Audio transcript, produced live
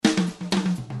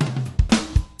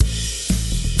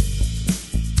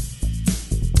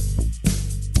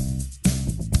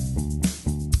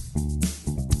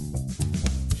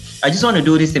I just want to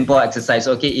do this simple exercise.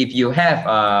 Okay, if you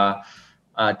have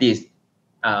this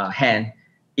hand,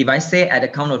 if I say at the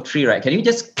count of 3, right? Can you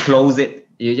just close it?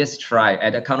 You just try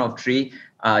at the count of 3.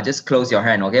 Just close your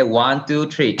hand. Okay, 1, 2,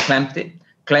 3. Clench it.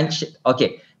 Clench it.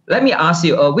 Okay. Let me ask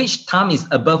you, which thumb is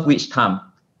above which thumb?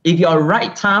 If your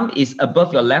right thumb is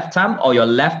above your left thumb, or your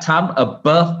left thumb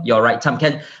above your right thumb,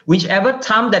 whichever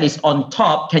thumb that is on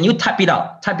top, can you type it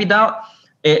out? Type it out.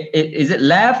 Is it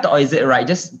left or is it right?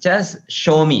 Just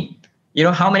show me. You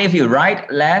know, how many of you? Right,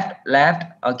 left.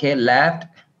 Okay, left,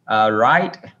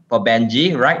 right for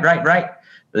Benji. Right.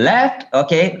 Left.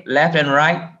 Okay, left and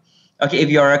right. Okay, if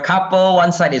you're a couple,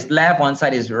 one side is left, one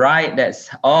side is right. That's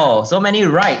so many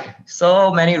right.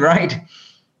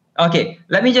 Okay,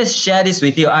 let me just share this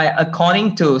with you.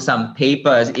 According to some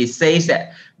papers, it says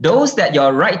that those that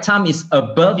your right thumb is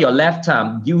above your left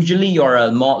thumb, usually you're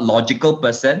a more logical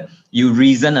person. You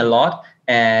reason a lot,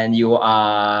 and you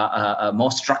are a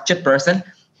more structured person.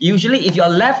 Usually, if your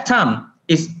left thumb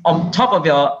is on top of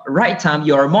your right thumb,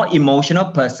 you're a more emotional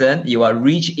person. You are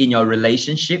rich in your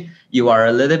relationship. You are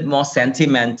a little bit more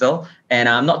sentimental, and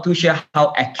I'm not too sure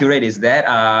how accurate is that.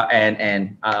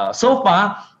 So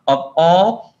far, of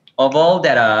all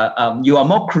that you are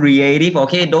more creative.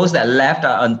 Okay, those that left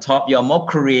are on top. You are more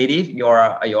creative.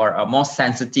 You're more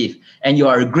sensitive, and you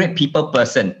are a great people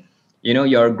person. You know,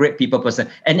 you're a great people person.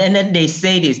 And then they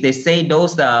say this. They say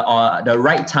those the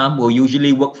right thumb will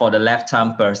usually work for the left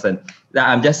thumb person.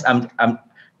 I'm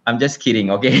just kidding.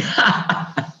 Okay.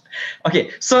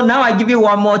 Okay. So now I give you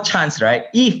one more chance, right?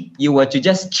 If you were to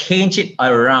just change it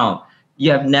around.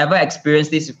 You have never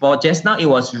experienced this before. Just now it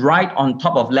was right on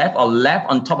top of left or left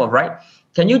on top of right.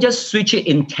 Can you just switch it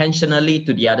intentionally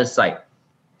to the other side?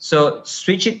 So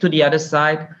switch it to the other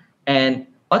side. And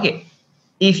okay,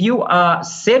 if you are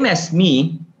same as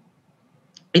me,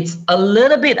 it's a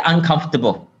little bit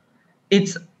uncomfortable.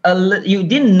 You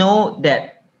didn't know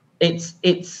that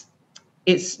it's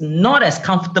not as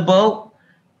comfortable.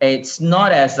 It's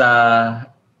not as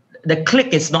the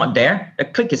click is not there. The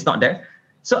click is not there.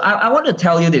 So I want to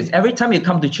tell you this. Every time you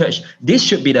come to church, this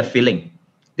should be the feeling.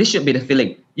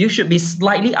 You should be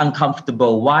slightly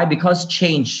uncomfortable. Why? Because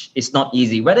change is not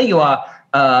easy. Whether you are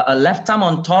a left thumb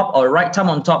on top or right thumb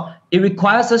on top, it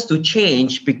requires us to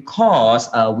change because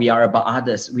we are about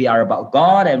others. We are about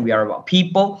God and we are about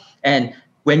people. And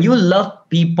when you love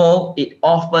people, it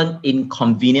often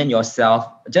inconvenience yourself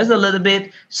just a little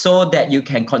bit so that you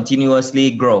can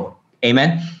continuously grow.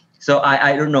 Amen. So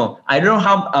I don't know. I don't know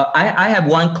how. I have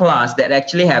one class that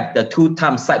actually have the 2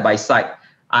 thumbs side by side.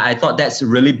 I thought that's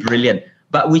really brilliant.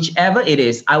 But whichever it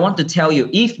is, I want to tell you,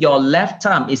 if your left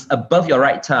thumb is above your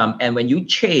right thumb, and when you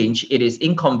change, it is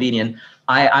inconvenient.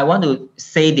 I want to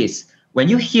say this. When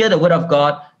you hear the word of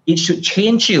God, it should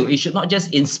change you. It should not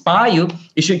just inspire you.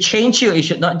 It should change you. It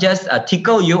should not just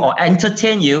tickle you or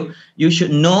entertain you. You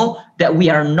should know that we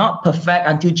are not perfect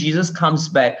until Jesus comes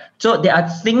back. So there are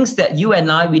things that you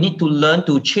and we need to learn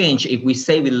to change if we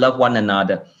say we love one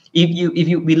another. If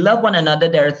we love one another,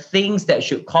 there are things that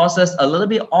should cause us a little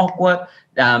bit awkward,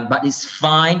 but it's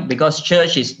fine because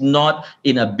church is not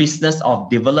in a business of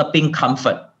developing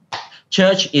comfort.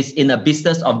 Church is in a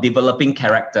business of developing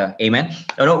character. Amen.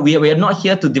 You know, we are not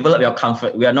here to develop your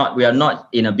comfort. We are not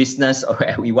in a business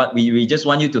where we just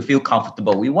want you to feel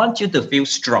comfortable. We want you to feel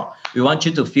strong. We want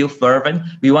you to feel fervent.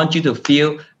 We want you to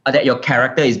feel that your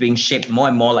character is being shaped more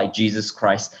and more like Jesus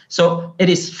Christ. So it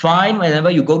is fine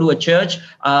whenever you go to a church.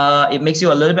 It makes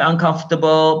you a little bit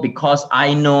uncomfortable because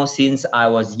I know since I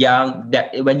was young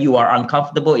that when you are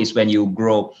uncomfortable is when you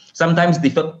grow. Sometimes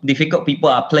difficult people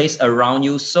are placed around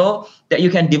you so that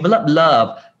you can develop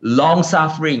love, long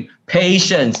suffering,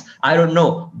 patience. I don't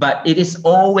know, but it is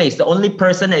always the only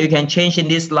person that you can change in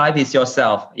this life is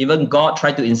yourself. Even God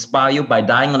tried to inspire you by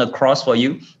dying on the cross for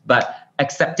you, but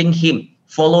accepting him,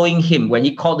 following him. When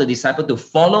he called the disciple to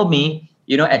follow me,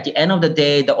 you know, at the end of the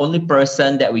day, the only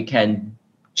person that we can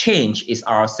change is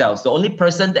ourselves. The only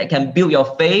person that can build your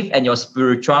faith and your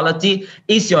spirituality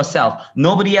is yourself.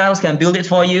 Nobody else can build it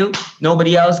for you.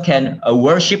 Nobody else can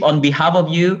worship on behalf of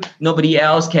you. Nobody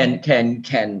else can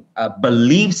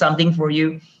believe something for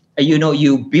you. You know,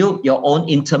 you build your own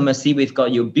intimacy with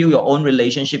God. You build your own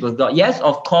relationship with God. Yes,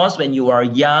 of course, when you are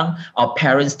young, our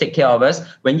parents take care of us.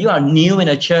 When you are new in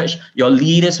a church, your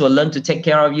leaders will learn to take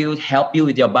care of you, help you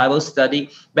with your Bible study.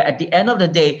 But at the end of the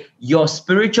day, your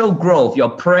spiritual growth, your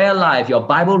prayer life, your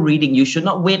Bible reading, you should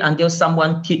not wait until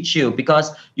someone teach you,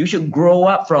 because you should grow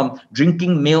up from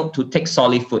drinking milk to take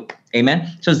solid food. Amen.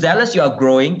 So zealous, you are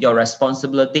growing. Your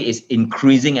responsibility is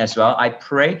increasing as well. I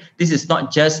pray this is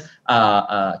not just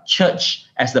church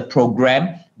as a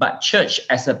program, but church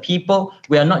as a people.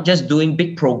 We are not just doing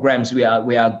big programs. We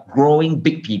are growing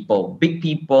big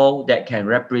people that can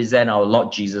represent our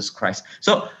Lord Jesus Christ.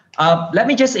 So let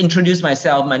me just introduce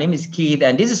myself. My name is Keith,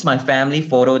 and this is my family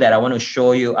photo that I want to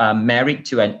show you. I'm married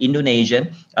to an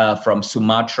Indonesian from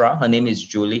Sumatra. Her name is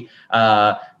Julie.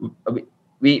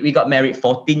 We got married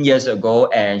 14 years ago,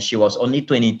 and she was only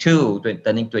 22,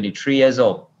 turning 23 years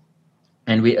old.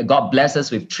 And God bless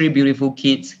us with 3 beautiful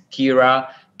kids, Kira,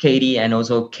 Katie, and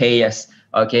also KS.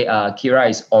 Okay, Kira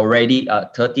is already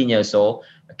 13 years old.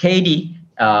 Katie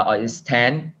is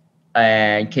 10,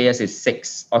 and KS is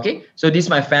 6. Okay, so this is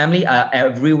my family.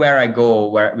 Everywhere I go,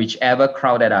 whichever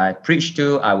crowd that I preach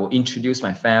to, I will introduce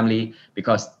my family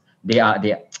because they are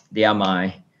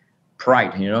my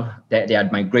pride, they are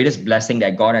my greatest blessing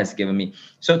that God has given me.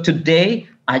 So today,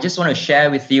 I just want to share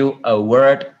with you a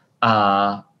word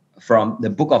from the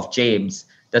book of James.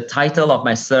 The title of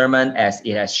my sermon, as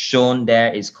it has shown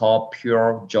there, is called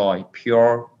Pure Joy.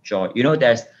 Pure Joy.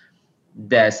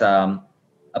 There's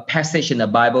a passage in the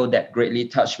Bible that greatly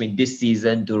touched me this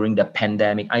season during the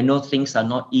pandemic. I know things are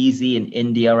not easy in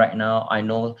India right now. I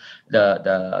know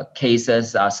the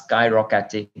cases are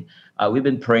skyrocketing. We've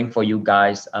been praying for you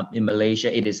guys. In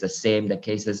Malaysia, it is the same. The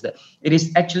cases, it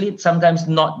is actually sometimes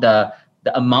not the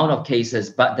amount of cases,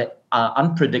 but the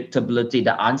unpredictability,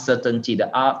 the uncertainty,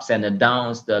 the ups and the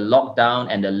downs, the lockdown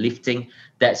and the lifting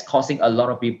that's causing a lot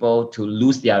of people to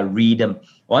lose their rhythm.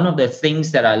 One of the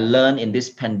things that I learned in this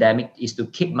pandemic is to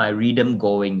keep my rhythm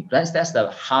going. That's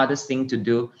the hardest thing to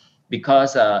do,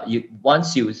 because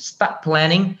once you start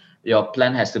planning, your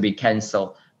plan has to be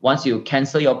canceled. Once you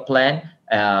cancel your plan,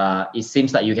 it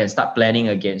seems like you can start planning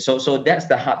again. So that's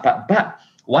the hard part. But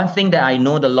one thing that I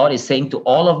know the Lord is saying to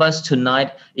all of us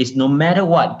tonight is, no matter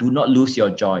what, do not lose your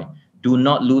joy. Do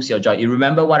not lose your joy. You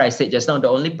remember what I said just now? The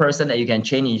only person that you can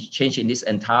change in this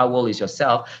entire world is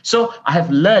yourself. So I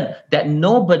have learned that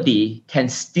nobody can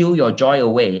steal your joy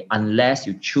away unless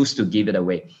you choose to give it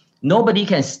away. Nobody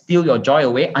can steal your joy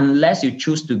away unless you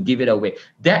choose to give it away.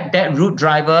 That rude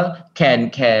driver can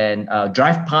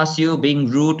drive past you being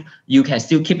rude. You can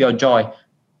still keep your joy.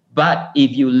 But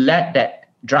if you let that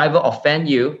driver offend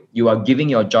you, you are giving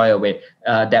your joy away.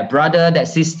 That brother, that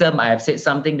sister, I have said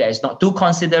something that is not too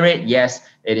considerate. Yes,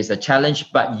 it is a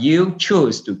challenge, but you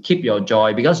choose to keep your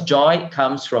joy, because joy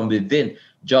comes from within.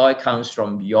 Joy comes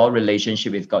from your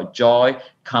relationship with God. Joy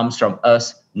comes from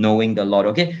us knowing the Lord.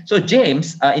 Okay, so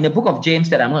James, in the book of James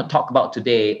that I'm going to talk about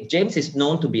today, James is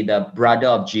known to be the brother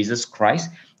of Jesus Christ.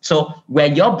 So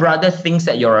when your brother thinks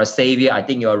that you're a savior, I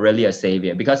think you're really a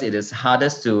savior, because it is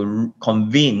hardest to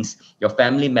convince your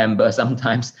family member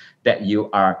sometimes that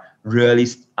you are really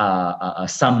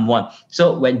someone.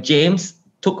 So when James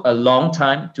took a long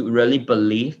time to really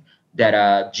believe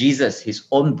that Jesus, his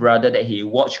own brother that he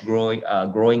watched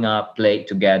growing up, played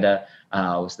together,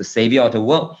 was the savior of the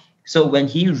world. So when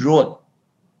he wrote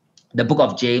the book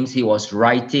of James, he was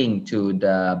writing to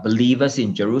the believers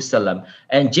in Jerusalem.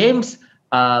 And James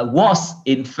was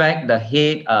in fact the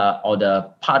head or the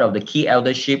part of the key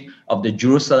eldership of the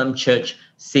Jerusalem church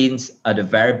since the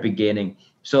very beginning.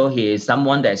 So he is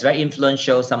someone that's very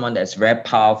influential, someone that's very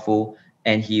powerful,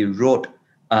 and he wrote,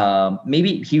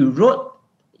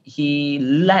 he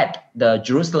led the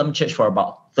Jerusalem church for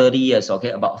about 30 years, okay?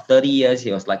 About 30 years,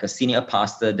 he was like a senior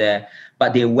pastor there,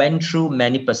 but they went through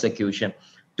many persecution.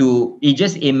 You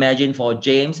just imagine, for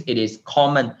James, it is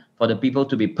common for the people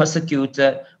to be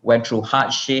persecuted, went through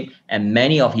hardship, and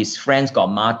many of his friends got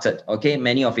martyred, okay?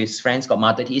 Many of his friends got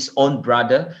martyred. His own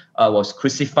brother was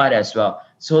crucified as well.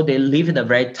 So they live in a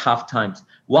very tough times.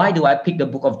 Why do I pick the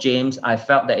book of James? I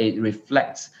felt that it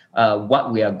reflects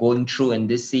what we are going through in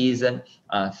this season.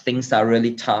 Things are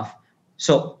really tough.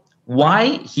 So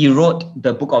why he wrote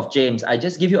the book of James? I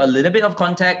just give you a little bit of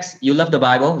context. You love the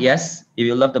Bible, yes? If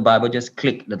you love the Bible, just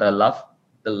click the love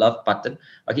button.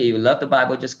 Okay, if you love the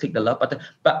Bible, just click the love button.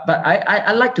 But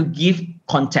I like to give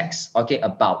context, okay,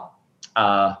 about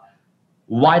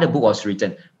why the book was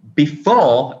written.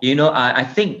 Before, I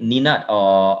think Ninat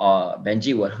or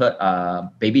Benji would heard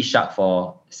Baby Shark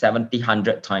for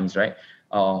 100 times, right?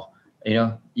 Or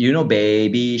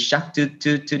Baby Shark, toot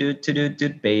toot toot toot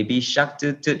toot, Baby Shark,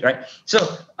 toot toot, right?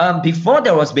 So before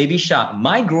there was Baby Shark,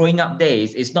 my growing up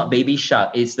days, it's not Baby Shark.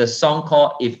 It's the song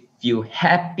called "If You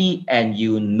Happy and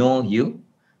You Know You,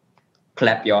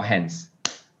 Clap Your Hands."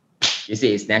 You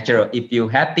see, it's natural. If you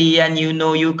happy and you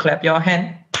know you, clap your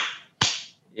hand.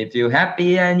 If you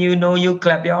happy and you know you,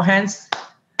 clap your hands.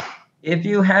 If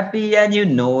you happy and you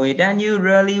know it and you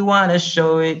really want to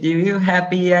show it, if you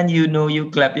happy and you know, you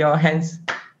clap your hands.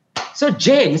 So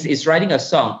James is writing a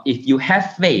song. If you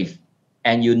have faith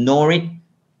and you know it,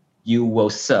 you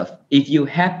will serve. If you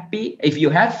happy, if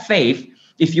you have faith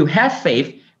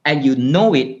and you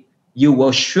know it, you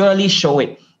will surely show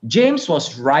it. James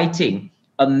was writing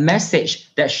a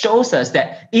message that shows us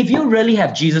that if you really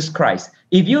have Jesus Christ,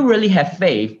 if you really have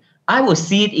faith, I will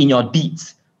see it in your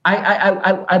deeds.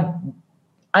 I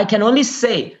can only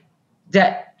say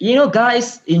that, you know,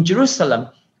 guys in Jerusalem,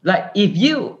 like if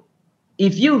you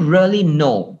really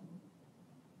know,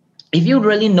 if you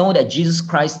really know that Jesus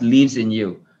Christ lives in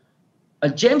you,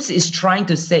 James is trying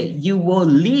to say you will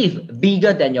live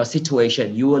bigger than your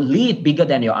situation. You will live bigger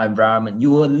than your environment. You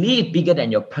will live bigger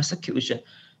than your persecution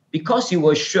because you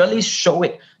will surely show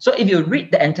it. So if you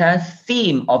read the entire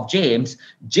theme of James,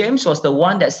 James was the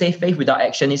one that said faith without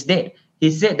action is dead. He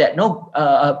said that no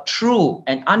true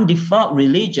and undefiled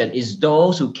religion is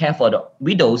those who care for the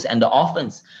widows and the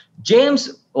orphans.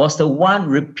 James was the one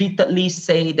repeatedly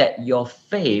say that your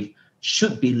faith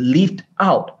should be lived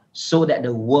out so that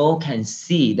the world can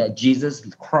see that Jesus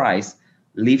Christ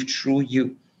lived through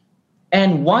you.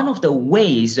 And one of the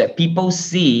ways that people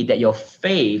see that your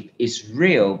faith is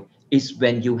real is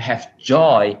when you have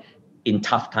joy in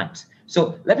tough times.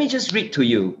 So let me just read to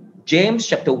you James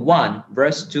chapter 1,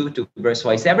 verse 2 to verse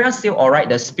 4. Is everyone still all right?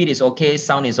 The speed is okay,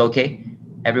 sound is okay?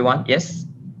 Everyone, yes?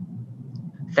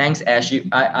 Thanks, Ash.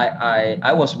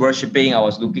 I was worshiping, I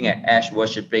was looking at Ash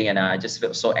worshiping, and I just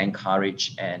felt so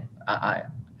encouraged. And I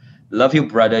love you,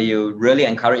 brother. You really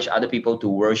encourage other people to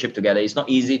worship together. It's not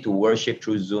easy to worship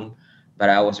through Zoom, but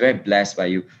I was very blessed by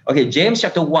you. Okay, James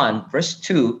chapter 1, verse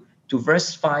 2 to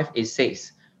verse 5, it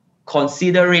says,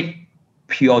 consider it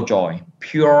pure joy,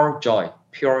 pure joy,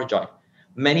 pure joy.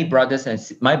 My brothers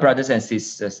and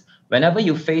sisters, whenever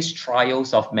you face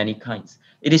trials of many kinds,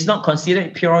 it is not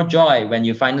considered pure joy when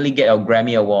you finally get your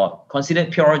Grammy Award. Consider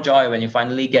it pure joy when you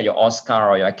finally get your Oscar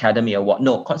or your Academy Award.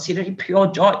 No, consider it pure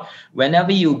joy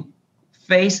whenever you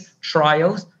face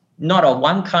trials, not of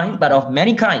one kind, but of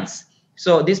many kinds.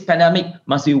 So this pandemic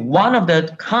must be one of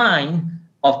the kind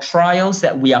of trials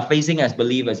that we are facing as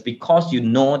believers, because you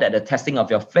know that the testing of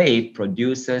your faith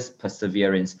produces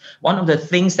perseverance. One of the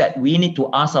things that we need to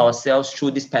ask ourselves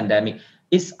through this pandemic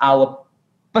is our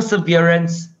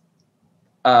perseverance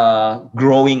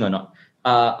growing or not?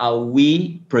 Are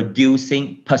we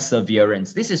producing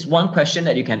perseverance? This is one question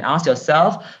that you can ask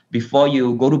yourself before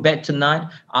you go to bed tonight.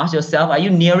 Ask yourself, are you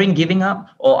nearing giving up,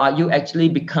 or are you actually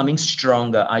becoming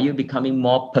stronger? Are you becoming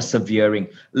more persevering?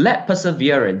 Let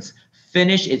perseverance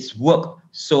finish its work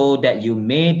so that you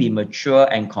may be mature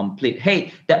and complete.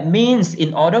 Hey, that means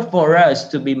in order for us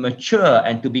to be mature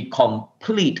and to be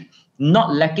complete,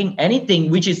 not lacking anything,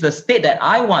 which is the state that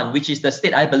I want, which is the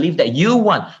state I believe that you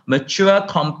want. Mature,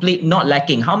 complete, not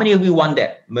lacking. How many of you want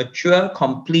that? Mature,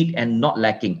 complete, and not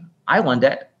lacking. I want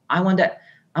that. I want that.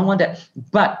 I want that.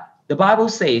 But the Bible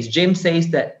says, James says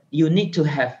that you need to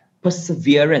have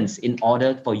perseverance in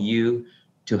order for you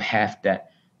to have that.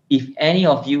 If any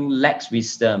of you lacks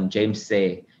wisdom, James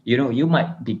say, you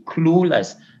might be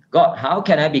clueless. God, how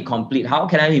can I be complete? How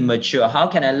can I be mature? How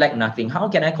can I lack nothing? How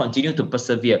can I continue to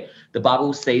persevere? The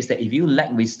Bible says that if you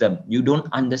lack wisdom, you don't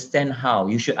understand how,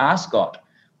 you should ask God,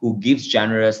 who gives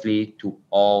generously to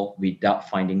all without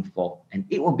finding fault, and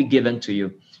it will be given to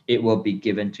you. It will be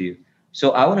given to you.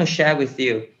 So I want to share with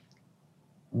you,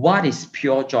 what is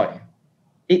pure joy?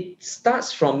 It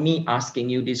starts from me asking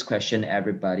you this question,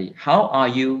 everybody. How are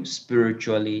you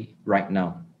spiritually right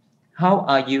now? How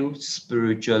are you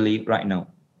spiritually right now?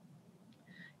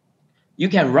 You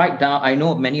can write down. I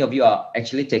know many of you are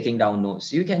actually taking down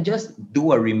notes. You can just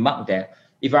do a remark there.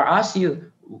 If I ask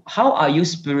you, how are you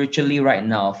spiritually right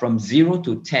now, from 0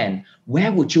 to 10,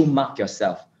 where would you mark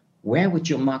yourself? Where would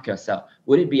you mark yourself?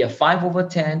 Would it be a 5 over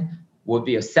 10? Would it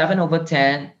be a 7 over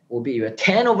 10? Would it be a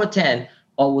 10 over 10?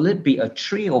 Or will it be a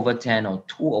 3 over 10 or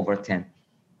 2 over 10?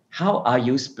 How are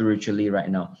you spiritually right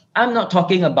now? I'm not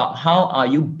talking about how are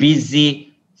you busy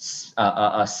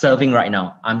serving right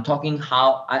now. I'm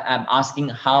asking,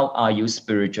 how are you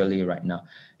spiritually right now?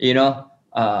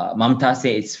 Mamta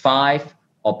say it's 5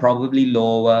 or probably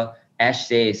lower. Ash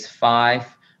say it's 5.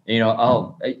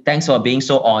 Thanks for being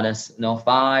so honest.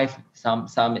 5.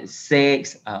 Some is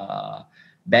 6.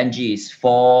 Benji is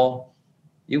 4.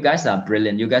 You guys are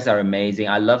brilliant. You guys are amazing.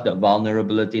 I love the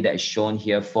vulnerability that is shown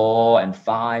here, 4 and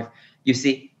 5. You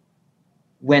see,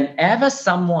 whenever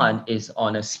someone is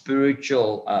on a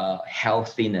spiritual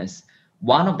healthiness,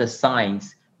 one of the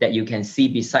signs that you can see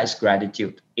besides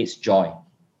gratitude is joy.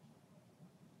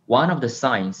 One of the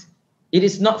signs, it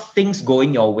is not things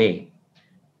going your way.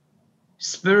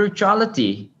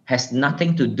 Spirituality has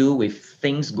nothing to do with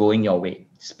things going your way.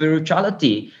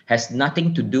 Spirituality has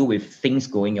nothing to do with things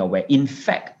going your way. In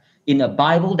fact, in the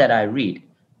Bible that I read,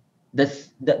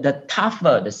 the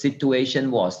tougher the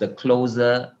situation was, the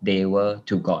closer they were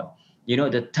to God. You know,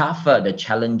 the tougher the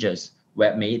challenges,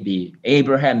 where may it be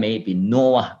Abraham, may it be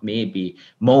Noah, may it be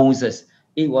Moses,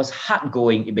 it was hard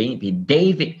going, it may be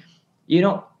David. You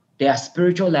know, their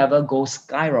spiritual level goes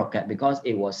skyrocket because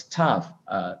it was tough.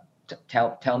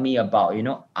 Tell me about, you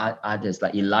know, others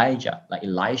like Elijah, like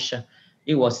Elisha.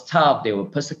 It was tough. There were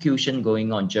persecution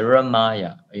going on.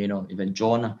 Jeremiah, you know, even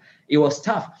Jonah. It was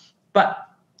tough. But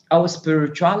our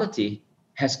spirituality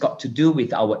has got to do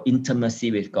with our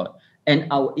intimacy with God. And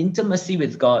our intimacy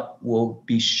with God will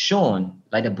be shown,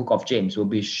 like the book of James, will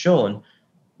be shown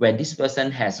when this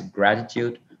person has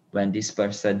gratitude, when this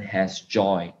person has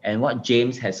joy. And what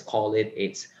James has called it,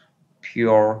 it's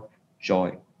pure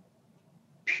joy.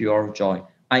 Pure joy.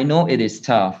 I know it is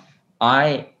tough.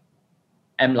 I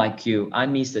am like you. I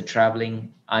miss the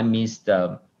traveling. I miss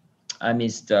the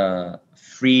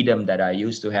freedom that I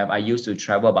used to have. I used to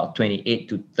travel about 28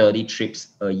 to 30 trips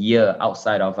a year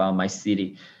outside of my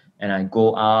city. And I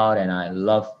go out and I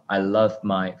love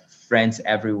my friends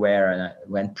everywhere, and I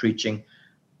went preaching.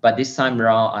 But this time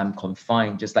around, I'm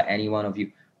confined just like any one of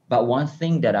you. But one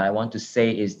thing that I want to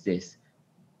say is this: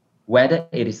 whether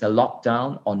it is a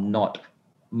lockdown or not,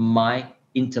 my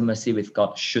intimacy with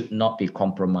God should not be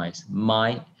compromised.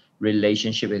 My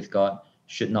relationship with God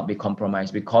should not be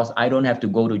compromised, because I don't have to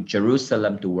go to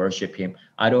Jerusalem to worship Him.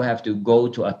 I don't have to go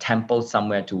to a temple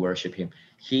somewhere to worship Him.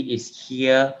 He is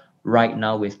here right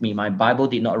now with me. My Bible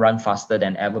did not run faster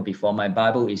than ever before. My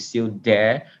Bible is still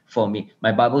there for me.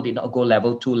 My Bible did not go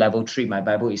level 2, level 3. My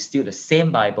Bible is still the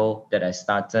same Bible that I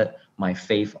started my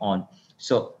faith on.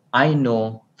 So I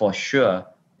know for sure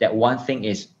that one thing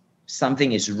is,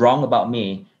 something is wrong about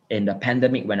me in the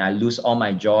pandemic when I lose all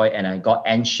my joy and I got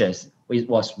anxious. It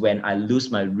was when I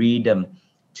lose my rhythm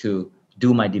to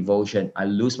do my devotion. I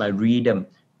lose my rhythm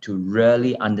to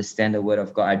really understand the word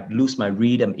of God. I lose my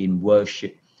rhythm in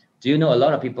worship. Do you know, a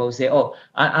lot of people say, oh,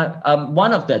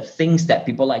 one of the things that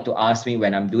people like to ask me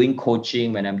when I'm doing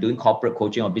coaching, when I'm doing corporate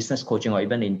coaching or business coaching, or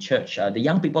even in church, the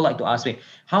young people like to ask me,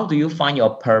 how do you find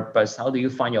your purpose? How do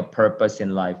you find your purpose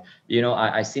in life? You know,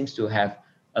 I seem to have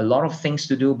a lot of things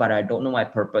to do, but I don't know my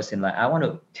purpose in life. I want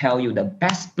to tell you, the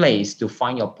best place to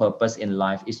find your purpose in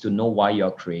life is to know why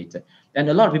you're created. And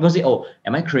a lot of people say, oh,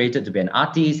 am I created to be an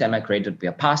artist? Am I created to be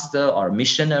a pastor or a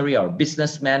missionary or a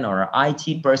businessman or an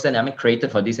IT person? Am I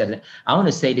created for this? I want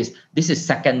to say this. This is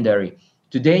secondary.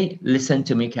 Today, listen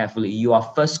to me carefully. You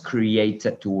are first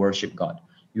created to worship God.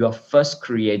 You are first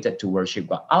created to worship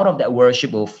God. Out of that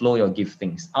worship will flow your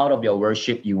giftings. Out of your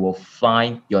worship, you will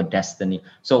find your destiny.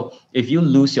 So if you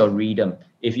lose your rhythm,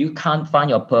 if you can't find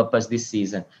your purpose this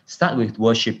season, start with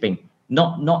worshiping,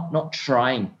 not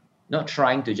trying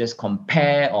to just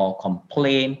compare or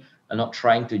complain, and not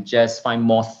trying to just find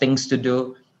more things to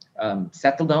do.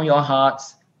 Settle down your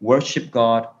hearts, worship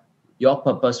God. Your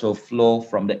purpose will flow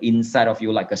from the inside of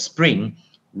you like a spring,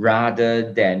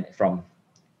 rather than from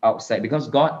outside, because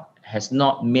God has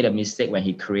not made a mistake when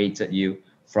He created you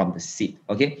from the seed.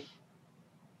 Okay,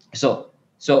 so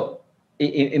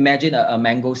imagine a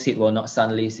mango seed will not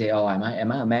suddenly say, oh, am I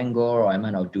a mango, or am I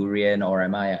a durian, or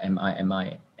am I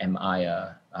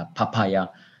a papaya?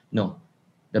 No,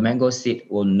 the mango seed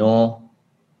will know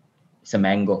it's a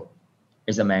mango.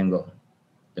 It's a mango.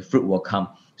 The fruit will come.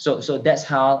 So that's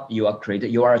how you are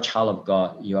created. You are a child of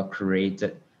God. You are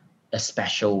created a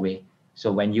special way. So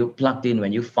when you plugged in,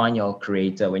 when you find your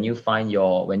creator, when you find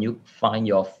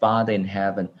your Father in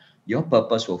heaven, your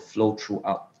purpose will flow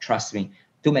throughout. Trust me.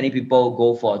 Too many people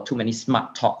go for too many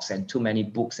smart talks and too many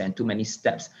books and too many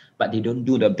steps, but they don't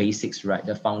do the basics right.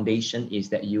 The foundation is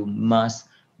that you must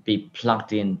be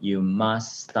plugged in. You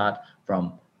must start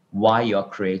from why you're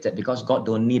created, because God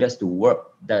don't need us to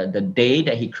work. The day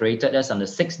that He created us, on the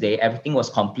sixth day, everything was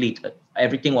completed.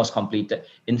 Everything was completed.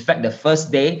 In fact, the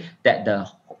first day that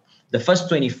the first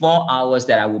 24 hours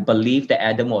that I would believe that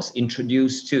Adam was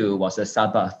introduced to was a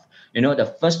Sabbath. You know, the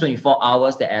first 24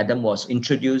 hours that Adam was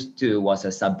introduced to was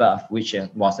a Sabbath, which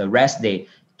was a rest day.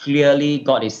 Clearly,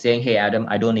 God is saying, hey, Adam,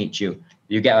 I don't need you.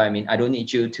 You get what I mean? I don't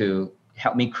need you to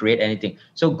help me create anything.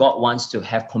 So God wants to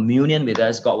have communion with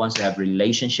us. God wants to have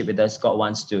relationship with us. God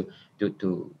wants to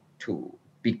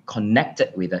be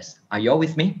connected with us. Are you all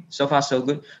with me? So far, so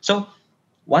good. So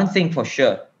one thing for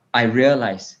sure, I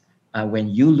realize when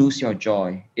you lose your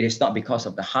joy, it is not because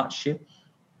of the hardship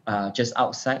just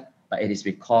outside, but it is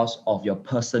because of your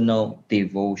personal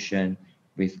devotion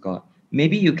with God.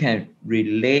 Maybe you can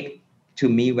relate to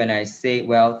me when I say,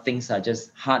 well, things are just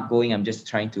hard going. I'm just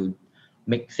trying to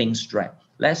make things right.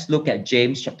 Let's look at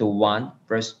James chapter 1,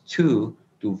 verse 2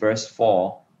 to verse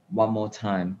 4. One more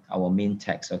time, our main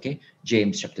text, okay?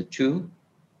 James chapter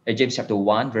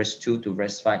 1, verse 2 to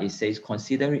verse 5, it says,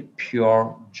 consider it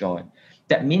pure joy.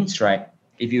 That means, right,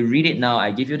 if you read it now, I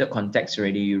give you the context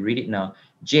already, you read it now.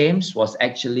 James was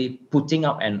actually putting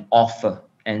up an offer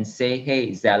and say,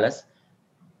 hey, zealous,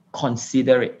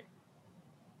 consider it.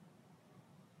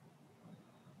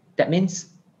 That means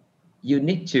you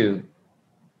need to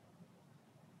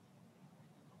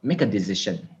make a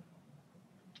decision.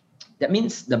 That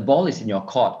means the ball is in your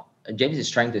court. James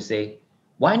is trying to say,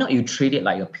 why not you treat it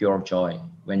like a pure joy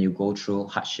when you go through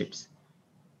hardships?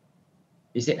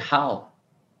 He said, how?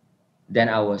 Then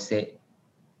I will say,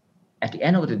 at the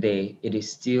end of the day, it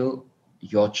is still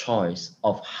your choice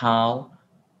of how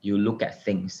you look at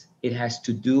things. It has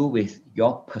to do with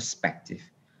your perspective.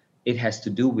 It has to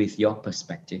do with your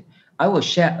perspective. I will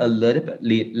share a little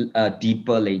bit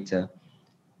deeper later.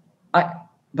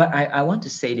 But I want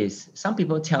to say this. Some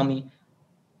people tell me,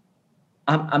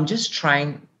 I'm just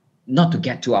trying not to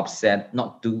get too upset,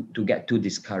 not to get too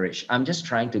discouraged. I'm just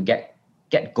trying to get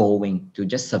going, to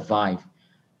just survive.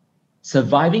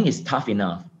 Surviving is tough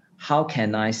enough. How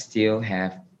can I still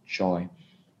have joy?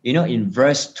 You know, in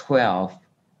verse 12,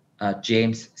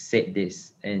 James said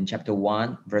this. In chapter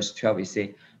 1, verse 12, he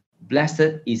said,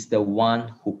 blessed is the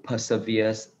one who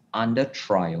perseveres under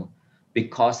trial,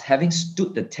 because having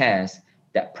stood the test,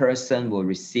 that person will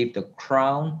receive the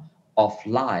crown of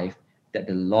life that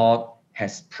the Lord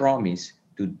has promised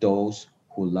to those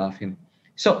who love him.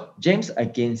 So James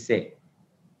again said,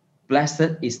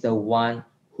 blessed is the one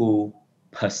who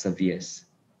perseveres.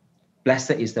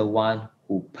 Blessed is the one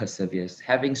who perseveres,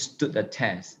 having stood the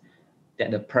test, that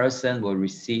the person will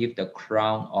receive the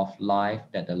crown of life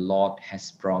that the Lord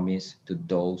has promised to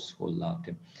those who love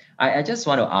him. I just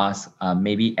want to ask,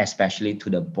 maybe especially to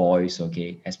the boys,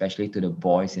 okay, especially to the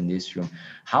boys in this room,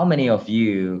 how many of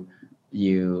you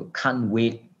can't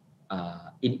wait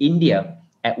in India?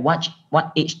 At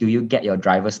what age do you get your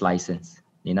driver's license?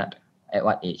 Ninat, at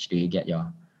what age do you get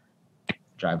your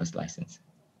driver's license?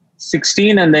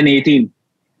 16 and then 18.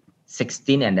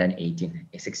 16 and then 18.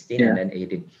 16 Yeah. and then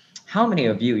 18. How many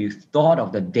of you thought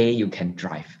of the day you can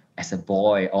drive as a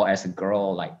boy or as a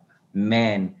girl? Like,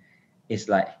 man, it's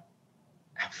like,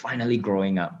 I'm finally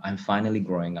growing up. I'm finally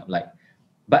growing up. Like,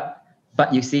 but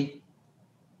you see,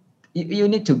 you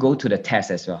need to go to the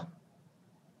test as well.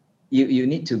 You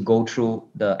need to go through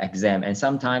the exam, and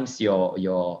sometimes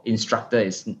your instructor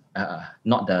is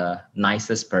not the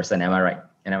nicest person. Am I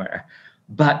right?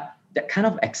 But that kind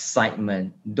of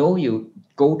excitement, though you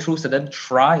go through certain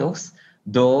trials,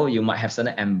 though you might have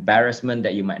certain embarrassment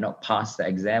that you might not pass the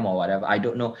exam or whatever, I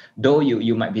don't know, though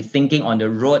you might be thinking on the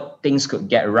road things could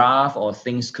get rough or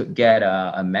things could get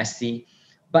messy,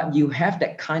 but you have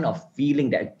that kind of feeling,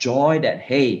 that joy, that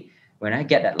hey, when I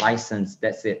get that license,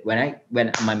 that's it. When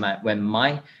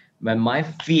my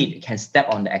feet can step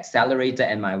on the accelerator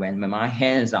and when my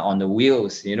hands are on the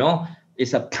wheels, you know,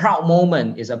 it's a proud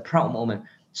moment. It's a proud moment.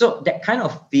 So that kind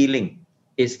of feeling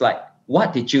is like,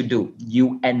 what did you do?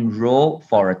 You enroll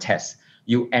for a test.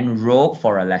 You enroll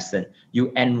for a lesson.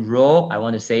 You enroll, I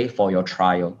want to say, for your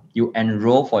trial. You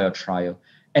enroll for your trial.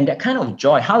 And that kind of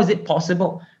joy, how is it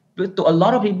possible? But to a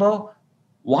lot of people,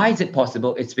 why is it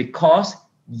possible? It's because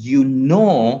you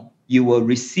know you will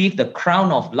receive the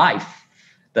crown of life,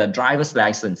 the driver's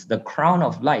license, the crown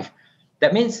of life.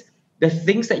 That means the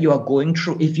things that you are going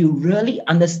through, if you really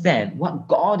understand what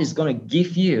God is going to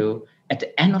give you at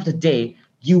the end of the day,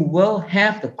 you will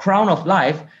have the crown of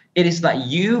life. It is like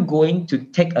you going to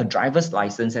take a driver's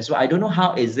license as well. I don't know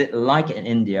how is it like in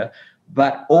India,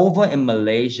 but over in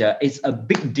Malaysia, it's a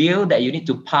big deal that you need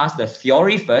to pass the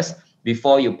theory first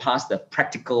before you pass the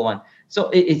practical one. So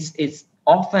it's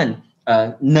often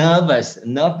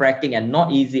nerve-wracking and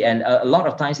not easy. And a lot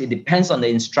of times it depends on the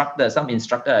instructor. Some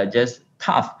instructors are just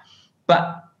tough.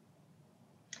 But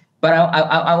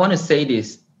I want to say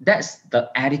this. That's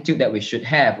the attitude that we should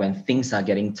have when things are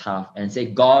getting tough, and say,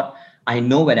 God, I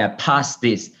know when I pass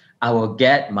this, I will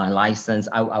get my license.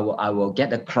 I will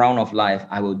get the crown of life.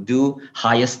 I will do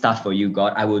higher stuff for you,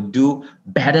 God. I will do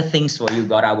better things for you,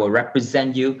 God. I will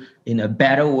represent you in a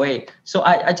better way. So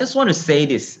I just want to say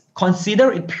this.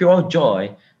 Consider it pure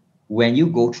joy when you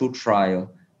go through trial,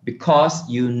 because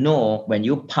you know when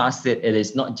you pass it, it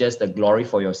is not just the glory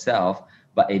for yourself,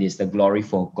 but it is the glory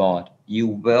for God. You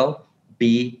will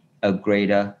be a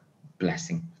greater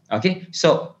blessing. Okay,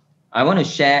 so I want to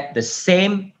share the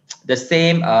same in the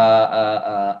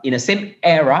same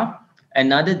era.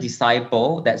 another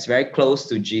disciple that's very close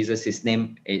to Jesus. His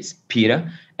name is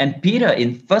Peter. And Peter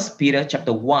in First Peter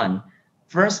chapter 1,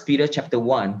 First Peter chapter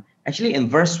 1, actually in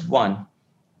verse 1,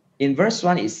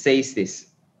 it says this.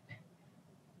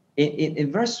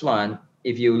 In verse 1,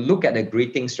 if you look at the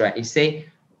greetings, right, it say,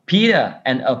 Peter,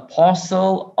 an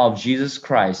apostle of Jesus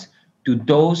Christ, to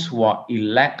those who are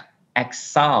elect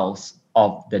exiles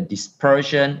of the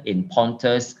dispersion in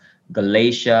Pontus,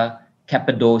 Galatia,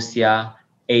 Cappadocia,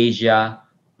 Asia,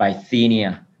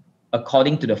 Bithynia,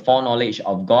 according to the foreknowledge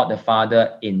of God the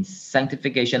Father in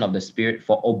sanctification of the Spirit,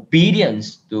 for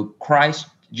obedience to Christ,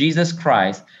 Jesus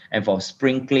Christ, and for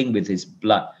sprinkling with his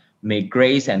blood. May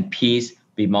grace and peace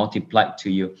be multiplied to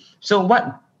you. So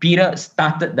what Peter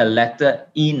started the letter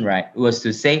in, right, was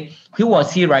to say, who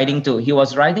was he writing to? He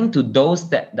was writing to those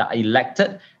that are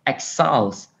elected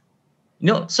exiles.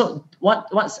 So what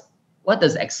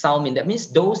does exile mean? That means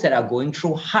those that are going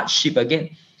through hardship again.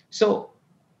 So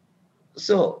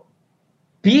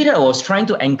Peter was trying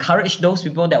to encourage those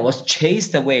people that was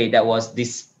chased away, that was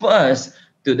dispersed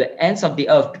to the ends of the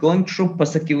earth, going through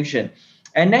persecution.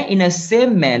 And then in the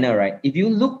same manner, right, if you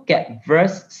look at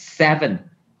verse 7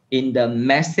 in the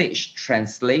Message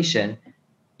translation,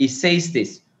 it says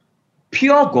this: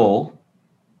 pure gold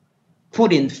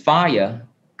put in fire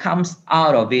comes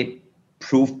out of it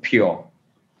proved pure.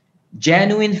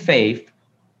 Genuine faith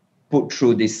put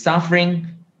through this suffering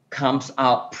comes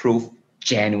out proof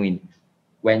genuine.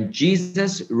 When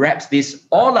Jesus wraps this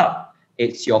all up,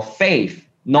 it's your faith,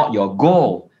 not your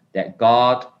goal, that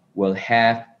God will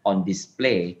have on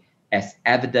display as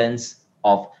evidence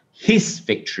of his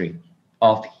victory,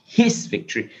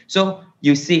 So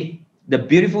you see, the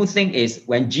beautiful thing is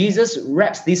when Jesus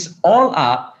wraps this all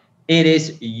up, it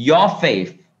is your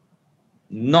faith,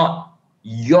 not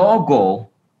your goal,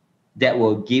 that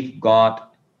will give God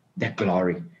the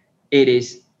glory. It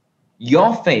is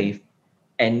your faith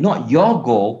and not your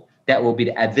goal that will be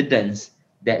the evidence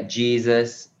that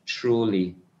Jesus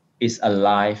truly is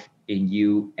alive in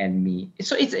you and me.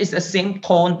 So it's the same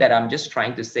tone that I'm just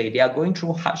trying to say. They are going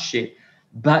through hardship,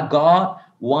 but God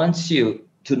wants you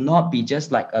to not be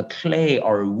just like a clay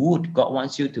or a wood. God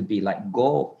wants you to be like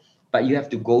gold, but you have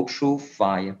to go through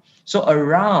fire. So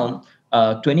around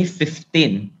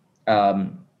 2015,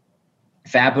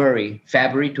 February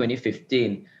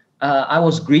 2015, I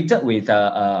was greeted with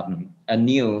a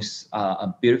news,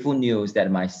 a beautiful news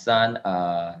that my son,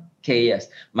 KS,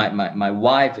 my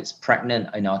wife is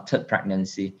pregnant in our third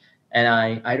pregnancy. And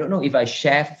I don't know if I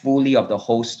share fully of the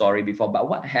whole story before, but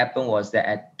what happened was that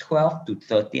at 12 to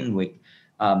 13 week,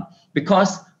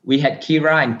 because we had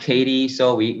Kira and Katie,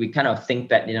 so we kind of think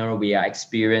that, we are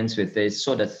experienced with this.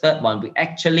 So the third one, we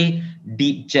actually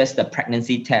did just the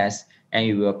pregnancy test, and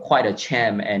we were quite a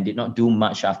champ and did not do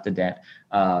much after that.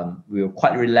 We were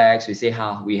quite relaxed. We say,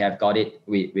 we have got it.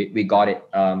 We got it.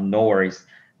 No worries.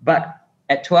 But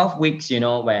at 12 weeks,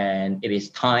 when it is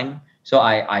time, so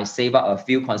I save up a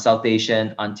few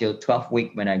consultation until 12th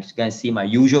week when I'm going to see my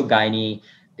usual gynae.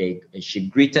 She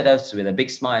greeted us with a big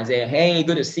smile and said, hey,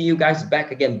 good to see you guys back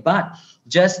again. But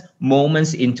just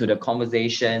moments into the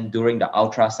conversation during the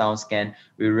ultrasound scan,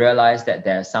 we realized that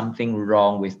there's something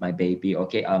wrong with my baby.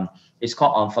 Okay, it's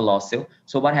called omphalocele.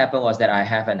 So what happened was that I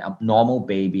have an abnormal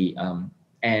baby,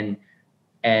 and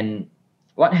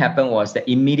what happened was that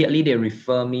immediately they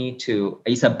refer me to,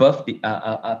 it's a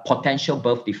potential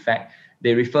birth defect.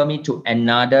 They refer me to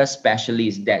another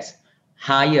specialist that's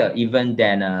higher even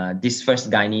than this first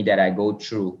gynae that I go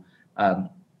through.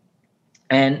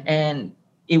 And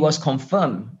it was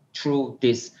confirmed through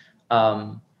this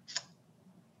Dr.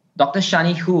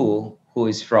 Shani who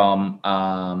is from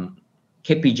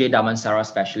KPJ Damansara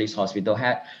Specialist Hospital,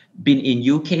 had been in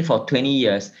UK for 20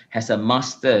 years, has a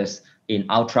master's in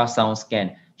ultrasound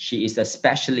scan. She is a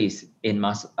specialist in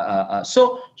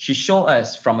so she showed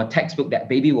us from a textbook that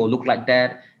baby will look like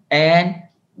that. And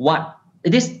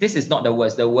this is not the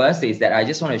worst. The worst is that I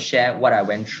just want to share what I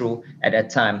went through at that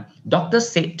time. Doctor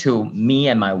said to me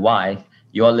and my wife,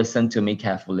 you all listen to me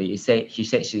carefully. She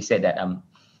said that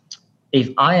if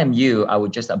I am you, I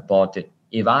would just abort it.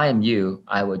 If I am you,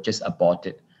 I would just abort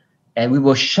it. And we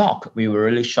were shocked. We were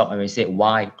really shocked. And we said,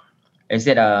 why? They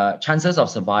said chances of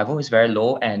survival is very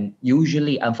low. And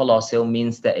usually omphalocele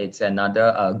means that it's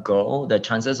another girl. The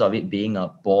chances of it being a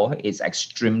boy is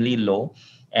extremely low.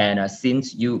 And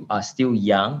since you are still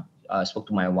young, I spoke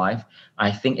to my wife,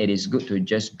 I think it is good to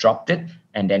just drop it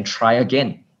and then try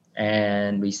again.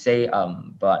 And we say,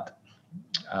 but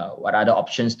what other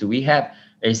options do we have?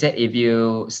 They said, if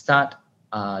you start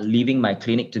leaving my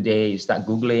clinic today, you start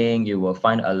Googling, you will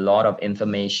find a lot of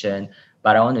information.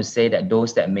 But I want to say that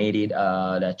those that made it,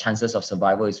 the chances of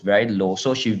survival is very low.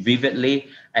 So she vividly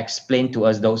explained to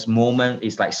us those moments.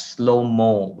 It's like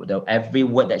slow-mo. Every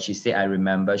word that she said, I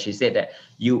remember. She said that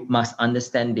you must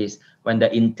understand this. When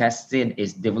the intestine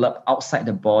is developed outside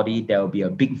the body, there will be a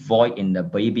big void in the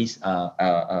baby's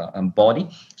body.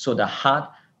 So the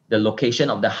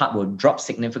location of the heart will drop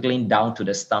significantly down to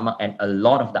the stomach, and a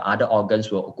lot of the other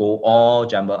organs will go all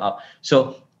jumbled up.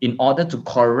 So in order to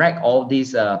correct all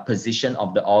these position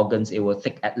of the organs, it will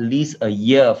take at least a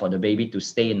year for the baby to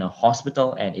stay in a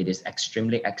hospital, and it is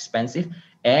extremely expensive.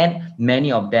 And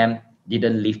many of them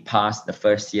didn't live past the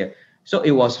first year. So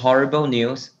it was horrible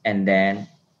news. And then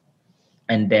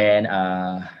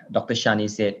Dr. Shani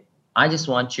said, I just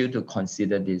want you to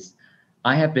consider this.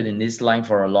 I have been in this line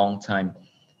for a long time.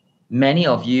 Many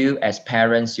of you as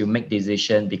parents, you make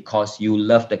decisions because you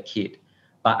love the kid.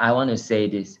 But I want to say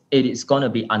this, it is going to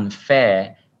be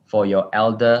unfair for your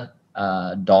elder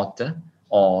daughter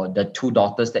or the two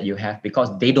daughters that you have,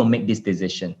 because they don't make this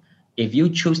decision. If you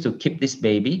choose to keep this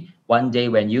baby, one day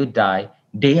when you die,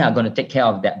 they are going to take care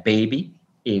of that baby.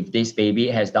 If this baby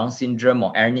has Down syndrome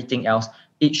or anything else,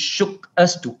 it shook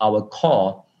us to our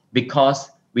core, because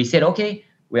we said, okay,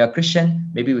 we are Christian,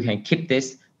 maybe we can keep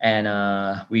this, and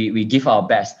we give our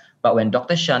best. But when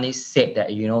Dr. Shani said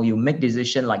that, you make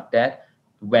decision like that,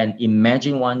 when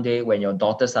imagine one day when your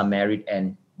daughters are married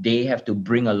and they have to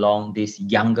bring along this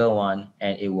younger one,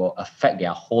 and it will affect their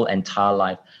whole entire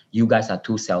life. You guys are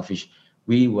too selfish.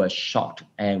 We were shocked,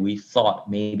 and we thought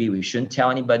maybe we shouldn't tell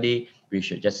anybody. We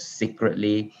should just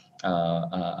secretly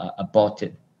abort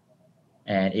it.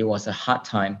 And it was a hard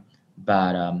time,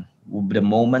 but the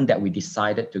moment that we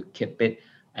decided to keep it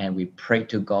and we prayed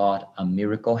to God, a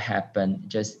miracle happened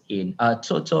just in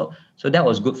so that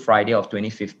was Good Friday of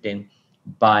 2015.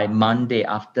 By Monday,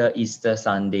 after Easter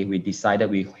Sunday,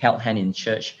 we held hand in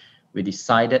church. We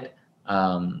decided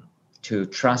to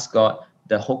trust God.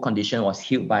 The whole condition was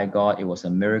healed by God. It was a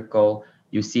miracle.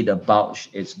 You see the bulge,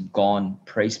 it's gone.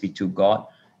 Praise be to God.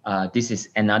 This is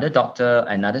another doctor,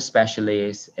 another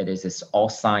specialist. It's all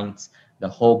science. The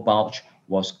whole bulge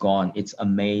was gone. It's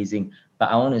amazing. But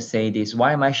I want to say this.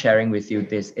 Why am I sharing with you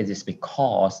this? It is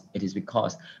because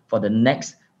for the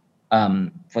next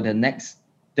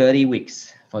 30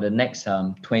 weeks, for the next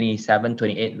 27,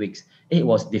 28 weeks, it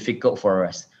was difficult for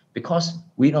us, because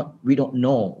we don't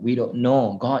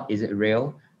know. God, is it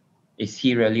real? Is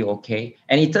he really okay?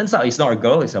 And it turns out it's not a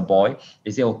girl, it's a boy.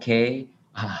 Is it okay?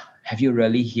 Have you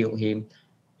really healed him?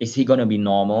 Is he going to be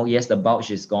normal? Yes, the bulge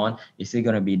is gone. Is he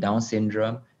going to be Down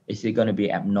syndrome? Is he going to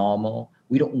be abnormal?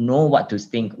 We don't know what to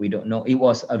think. We don't know. It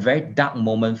was a very dark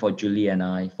moment for Julie and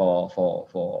I for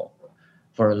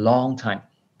a long time.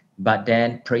 But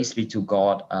then, praise be to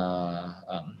God,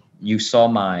 you saw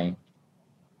my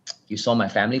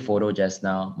family photo just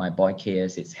now. My boy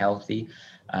KS is healthy.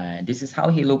 This is how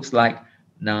he looks like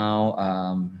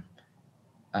now,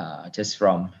 just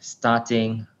from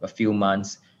starting a few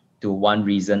months to one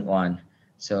recent one.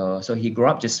 So he grew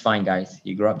up just fine, guys.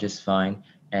 He grew up just fine,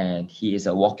 and he is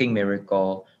a walking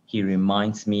miracle. He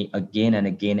reminds me again and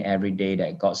again every day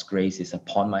that God's grace is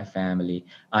upon my family.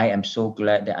 I am so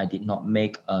glad that I did not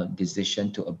make a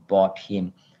decision to abort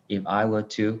him. If I were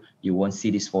to, you won't see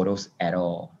these photos at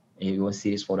all. You won't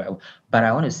see this photo at all. But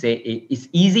I want to say it's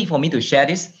easy for me to share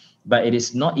this, but it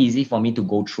is not easy for me to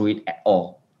go through it at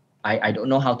all. I don't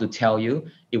know how to tell you.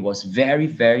 It was very,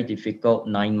 very difficult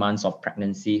 9 months of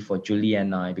pregnancy for Julie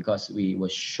and I, because we were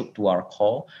shook to our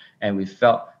core, and we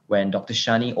felt when Dr.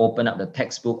 Shani opened up the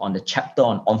textbook on the chapter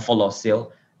on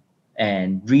omphalocele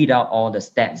and read out all the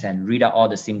stats and read out all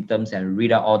the symptoms and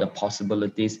read out all the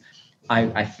possibilities,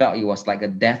 I felt it was like a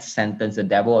death sentence. The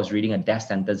devil was reading a death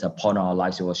sentence upon our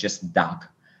lives. It was just dark.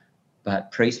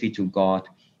 But praise be to God,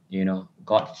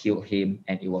 God healed him,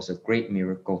 and it was a great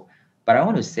miracle. But I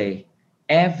want to say,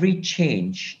 every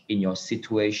change in your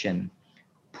situation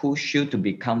push you to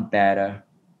become better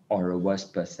or a worse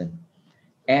person.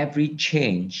 Every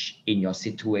change in your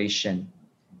situation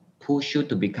push you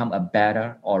to become a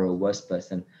better or a worse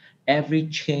person. Every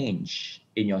change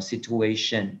in your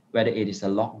situation, whether it is a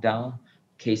lockdown,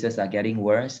 cases are getting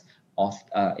worse, or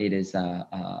it is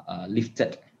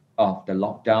lifted of the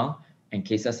lockdown and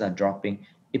cases are dropping,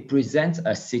 it presents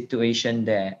a situation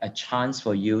there, a chance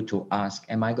for you to ask,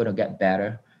 am I going to get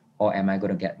better or am I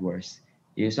going to get worse?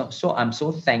 So I'm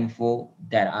so thankful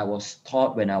that I was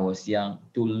taught when I was young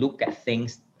to look at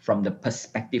things from the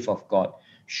perspective of God.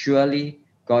 Surely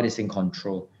God is in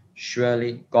control.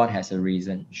 Surely God has a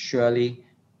reason. Surely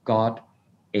God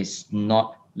is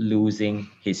not losing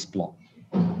his plot.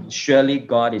 Surely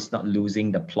God is not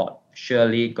losing the plot.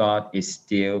 Surely God is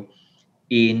still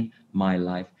in my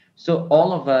life. So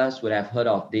all of us would have heard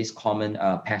of this common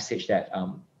passage that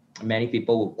many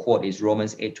people will quote is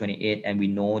Romans 8:28, and we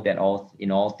know that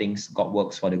in all things God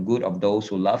works for the good of those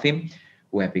who love Him,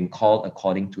 who have been called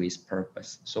according to His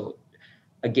purpose. So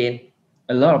again,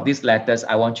 a lot of these letters,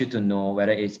 I want you to know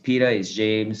whether it's Peter, it's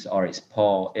James, or it's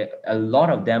Paul. A lot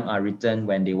of them are written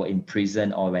when they were in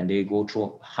prison or when they go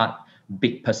through hard,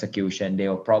 big persecution. They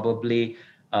were probably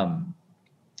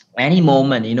any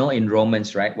moment, in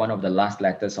Romans, right? One of the last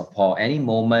letters of Paul, any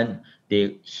moment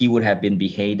he would have been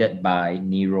beheaded by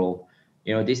Nero.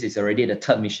 This is already the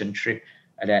third mission trip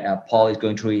that Paul is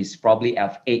going through. He's probably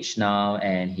of age now,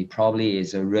 and he probably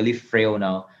is really frail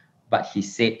now. But he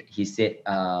said,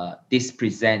 this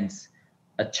presents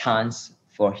a chance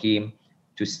for him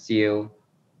to still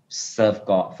serve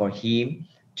God, for him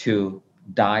to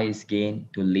die is gain,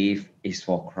 to live is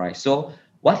for Christ. So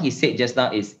what he said just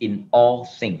now is in all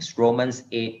things. Romans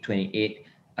 8:28.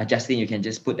 Justin, you can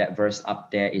just put that verse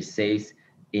up there. It says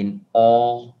in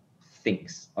all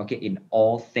things. Okay, in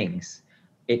all things.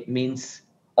 It means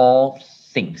all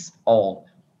things, all.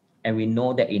 And we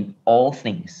know that in all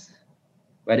things,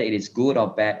 whether it is good or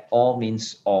bad, all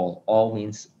means all. All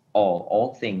means all.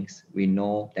 All things, we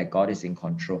know that God is in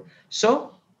control.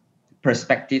 So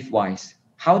perspective wise,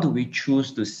 how do we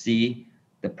choose to see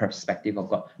the perspective of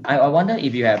God? I wonder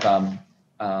if you have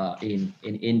in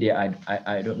India,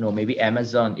 I don't know, maybe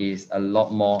Amazon is a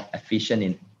lot more efficient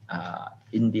in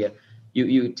India.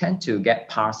 You tend to get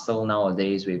parcel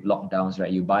nowadays with lockdowns,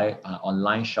 right? You buy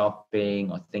online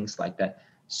shopping or things like that.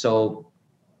 So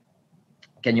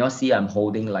can you all see I'm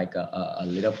holding like a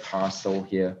little parcel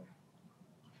here?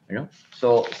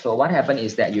 So what happened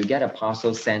is that you get a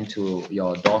parcel sent to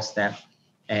your doorstep,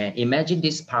 and imagine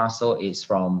this parcel is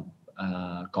from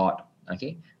God.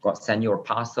 Okay, God sent you a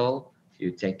parcel,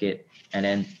 you take it, and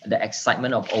then the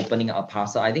excitement of opening a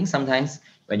parcel, I think sometimes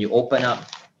when you open up,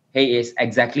 hey, it's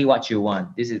exactly what you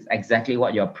want. This is exactly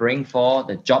what you're praying for,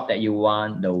 the job that you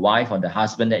want, the wife or the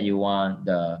husband that you want,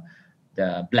 the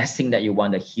blessing that you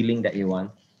want, the healing that you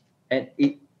want. And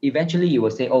eventually you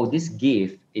will say, oh, this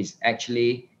gift is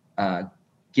actually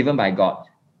given by God.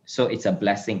 So it's a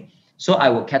blessing. So I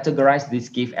would categorize this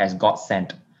gift as God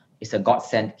sent. It's a God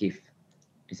sent gift.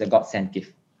 It's a God sent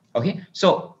gift. Okay.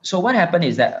 So what happened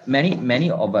is that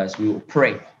many of us we will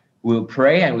pray. We'll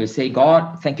pray and we'll say,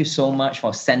 God, thank you so much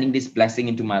for sending this blessing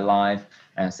into my life,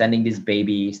 sending this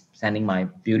baby, sending my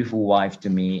beautiful wife to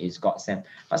me. Is God sent.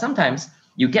 But sometimes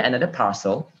you get another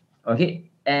parcel, okay,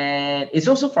 and it's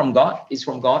also from God. It's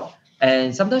from God.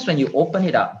 And sometimes when you open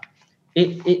it up,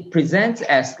 it presents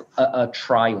as a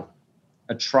trial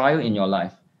in your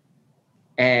life.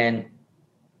 And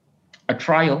a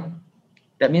trial,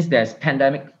 that means there's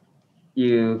pandemic,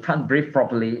 you can't breathe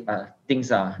properly,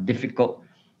 things are difficult.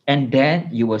 And then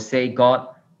you will say, God,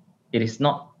 it is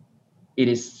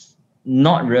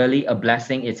not really a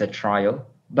blessing, it's a trial.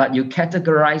 But you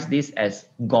categorize this as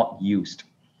God used.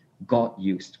 God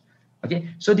used. Okay,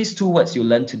 so these two words you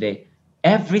learn today.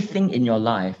 Everything in your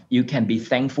life, you can be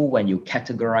thankful when you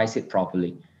categorize it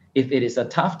properly. If it is a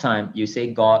tough time, you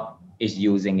say God is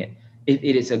using it. If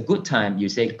it is a good time, you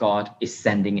say God is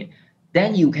sending it.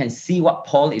 Then you can see what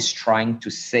Paul is trying to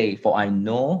say. For I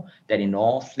know that in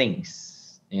all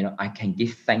things, I can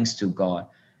give thanks to God.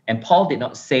 And Paul did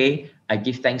not say, I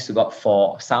give thanks to God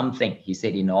for something. He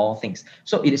said in all things.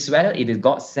 So it is whether it is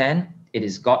God sent, it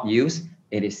is God used,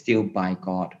 it is still by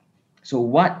God. So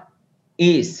what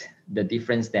is the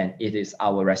difference then? It is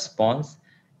our response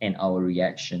and our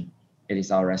reaction. It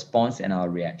is our response and our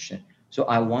reaction. So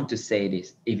I want to say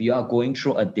this. If you are going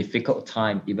through a difficult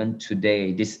time, even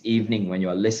today, this evening, when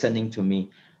you're listening to me,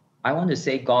 I want to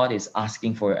say God is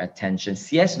asking for your attention.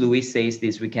 C.S. Lewis says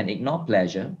this: we can ignore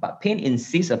pleasure, but pain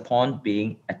insists upon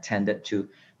being attended to.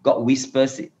 God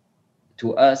whispers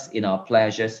to us in our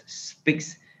pleasures,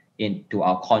 speaks into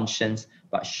our conscience,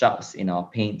 but shouts in our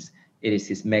pains. It is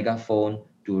his megaphone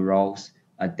to rouse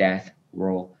a death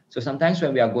roll. So sometimes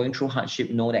when we are going through hardship,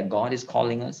 know that God is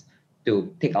calling us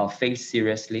to take our faith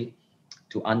seriously,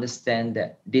 to understand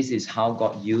that this is how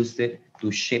God used it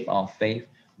to shape our faith.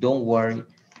 Don't worry.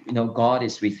 God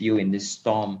is with you in this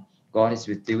storm. God is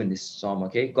with you in this storm,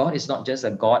 okay? God is not just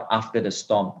a God after the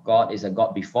storm. God is a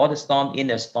God before the storm, in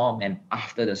the storm, and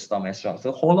after the storm as well.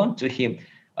 So hold on to him.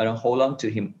 Hold on to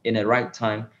him. In the right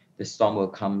time, the storm will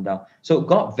come down. So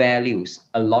God values,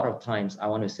 a lot of times, I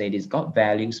want to say this, God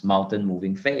values mountain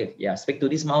moving faith. Yeah, speak to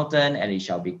this mountain and it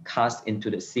shall be cast into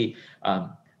the sea.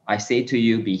 I say to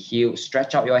you, be healed.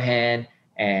 Stretch out your hand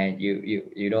and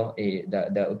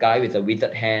the guy with the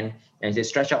withered hand, and he said,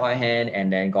 stretch out your hand,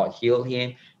 and then God healed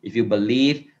him. If you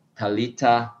believe,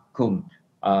 Talitha cum,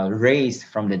 raised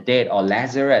from the dead, or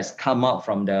Lazarus come out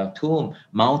from the tomb.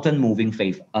 Mountain moving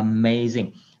faith,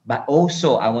 amazing. But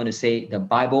also, I want to say the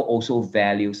Bible also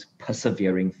values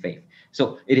persevering faith.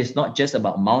 So it is not just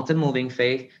about mountain moving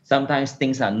faith. Sometimes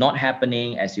things are not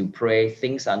happening as you pray,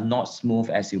 things are not smooth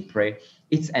as you pray.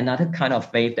 It's another kind of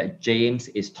faith that James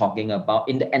is talking about.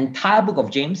 In the entire book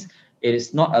of James, it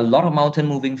is not a lot of mountain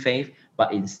moving faith,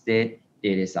 but instead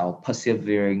it is our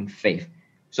persevering faith.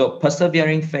 So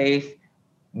persevering faith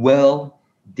will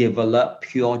develop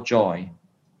pure joy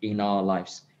in our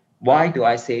lives. Why do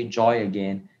I say joy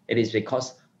again? It is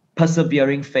because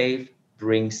persevering faith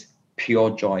brings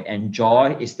pure joy, and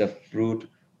joy is the fruit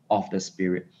of the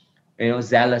Spirit.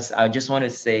 Zealous, I just want to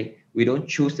say we don't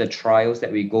choose the trials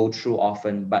that we go through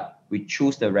often, but we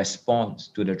choose the response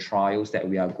to the trials that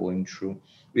we are going through.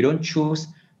 We don't choose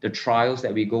the trials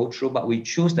that we go through, but we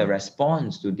choose the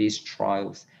response to these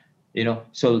trials.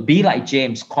 So be like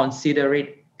James, consider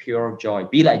it pure joy.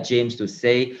 Be like James to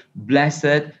say,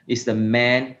 blessed is the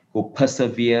man who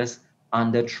perseveres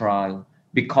under trial,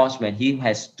 because when he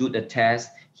has stood the test,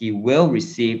 he will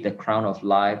receive the crown of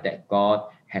life that God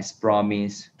has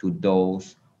promised to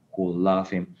those who love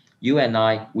him. You and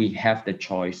I, we have the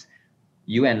choice.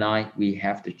 You and I, we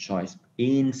have the choice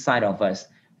inside of us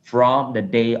from the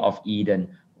day of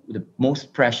Eden. The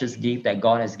most precious gift that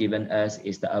God has given us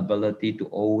is the ability to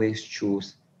always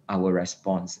choose our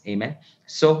response. Amen.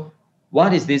 So,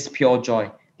 what is this pure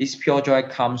joy? This pure joy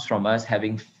comes from us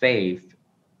having faith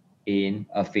in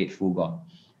a faithful God.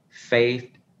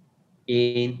 Faith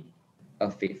in a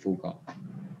faithful God.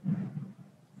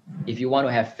 If you want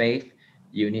to have faith,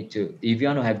 if you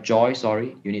want to have joy,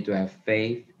 you need to have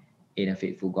faith in a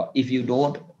faithful God. If you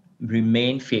don't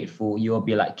remain faithful, you will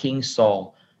be like King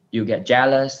Saul. You get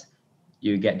jealous,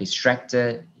 you get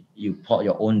distracted, you plot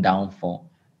your own downfall.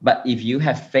 But if you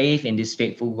have faith in this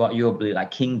faithful God, you'll be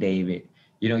like King David.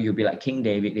 You'll be like King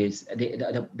David. Is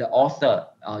the author,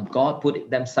 God put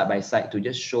them side by side to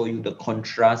just show you the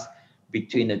contrast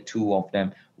between the two of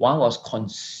them. One was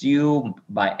consumed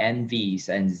by envies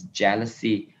and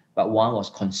jealousy, but one was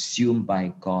consumed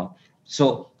by God.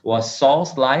 So was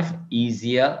Saul's life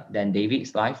easier than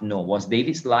David's life? No. Was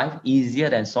David's life easier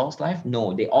than Saul's life?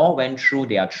 No. They all went through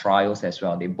their trials as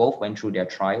well. They both went through their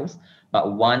trials,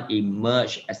 but one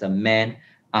emerged as a man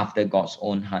after God's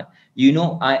own heart.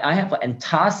 I have an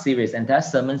entire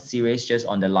sermon series just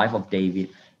on the life of David.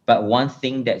 But one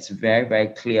thing that's very, very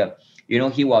clear,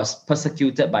 he was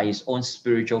persecuted by his own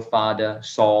spiritual father,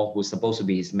 Saul, who's supposed to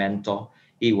be his mentor.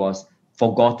 He was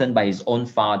forgotten by his own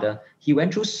father. He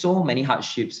went through so many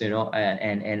hardships,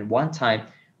 and one time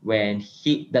when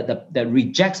the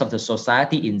rejects of the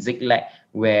society in Ziklag,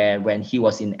 when he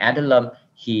was in Adullam,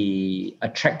 he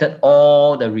attracted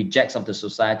all the rejects of the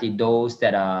society, those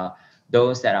that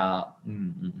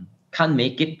can't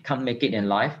make it in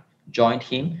life, joined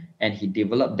him, and he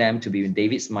developed them to be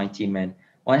David's mighty men.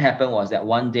 What happened was that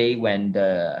one day when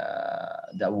the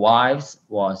wives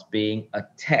was being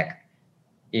attacked,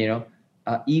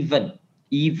 even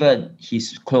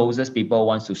his closest people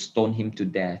wants to stone him to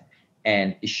death.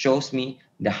 And it shows me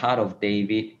the heart of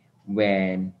David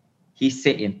when he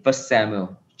said in 1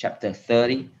 Samuel chapter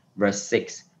 30, verse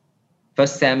 6. 1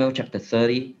 Samuel chapter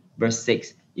 30, verse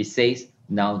 6, it says,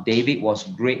 now David was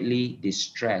greatly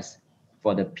distressed,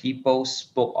 for the people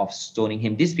spoke of stoning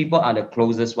him. These people are the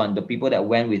closest one, the people that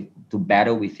went to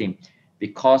battle with him,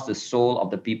 because the soul of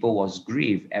the people was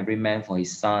grieved, every man for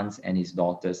his sons and his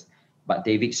daughters. But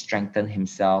David strengthened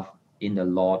himself in the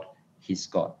Lord his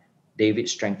God. David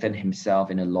strengthened himself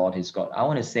in the Lord his God. I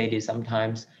want to say this,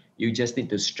 sometimes you just need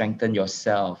to strengthen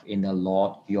yourself in the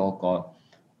Lord your God.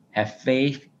 Have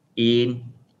faith in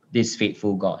this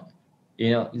faithful God.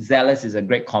 Zealous is a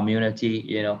great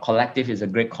community, Collective is a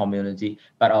great community,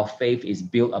 but our faith is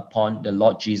built upon the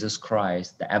Lord Jesus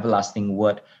Christ, the everlasting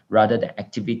word, rather than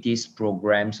activities,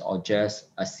 programs, or just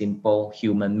a simple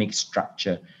human mixed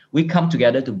structure. We come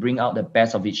together to bring out the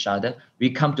best of each other. We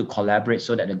come to collaborate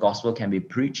so that the gospel can be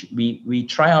preached. We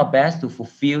try our best to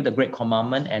fulfill the great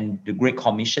commandment and the great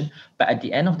commission, but at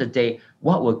the end of the day,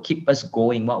 what will keep us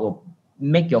going, what will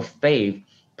make your faith,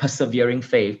 persevering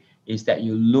faith, is that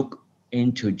you look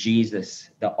into Jesus,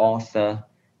 the author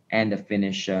and the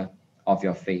finisher of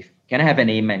your faith. Can I have an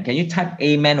amen? Can you type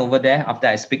amen over there after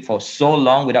I speak for so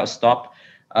long without stop?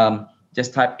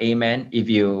 Just type amen if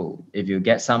you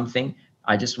get something.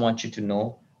 I just want you to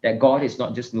know that God is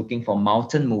not just looking for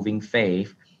mountain moving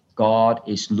faith. God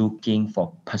is looking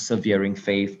for persevering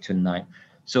faith tonight.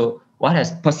 So What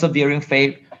has persevering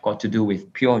faith got to do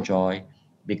with pure joy?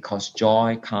 Because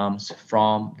joy comes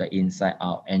from the inside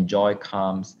out, and joy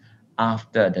comes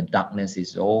after the darkness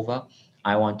is over.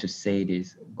 I want to say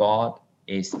this: God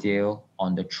is still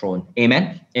on the throne.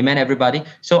 Amen. Amen, everybody.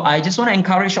 So I just want to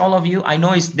encourage all of you. I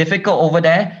know it's difficult over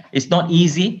there, it's not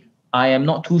easy. I am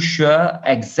not too sure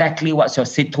exactly what's your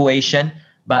situation,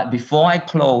 but before I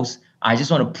close, I just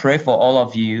want to pray for all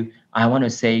of you. I want to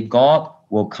say, God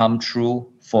will come true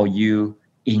for you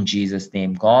in Jesus'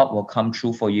 name. God will come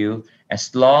true for you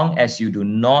as long as you do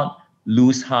not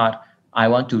lose heart. I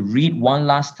want to read one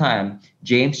last time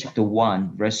James chapter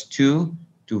 1, verse 2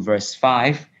 to verse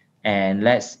 5. And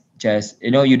let's just,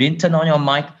 you didn't turn on your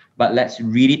mic, but let's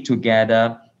read it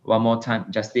together one more time.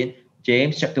 Justin,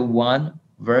 James chapter 1,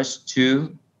 verse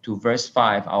 2 to verse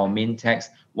 5, our main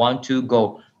text. 1, 2,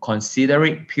 go. Consider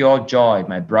it pure joy,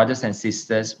 my brothers and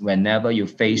sisters, whenever you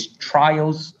face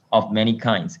trials of many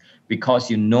kinds,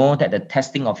 because you know that the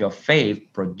testing of your faith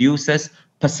produces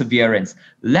perseverance.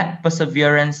 Let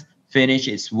perseverance finish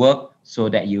its work so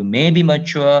that you may be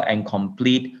mature and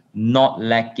complete, not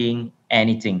lacking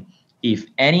anything. If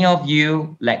any of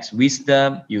you lacks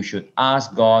wisdom, you should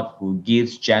ask God, who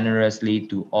gives generously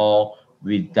to all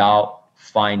without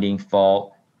finding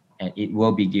fault, and it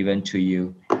will be given to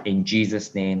you. In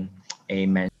Jesus' name,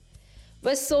 amen.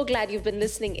 We're so glad you've been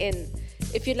listening in.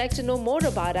 If you'd like to know more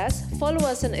about us, follow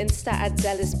us on Insta at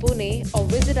Zealous Pune or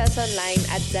visit us online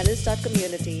at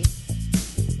zealous.community.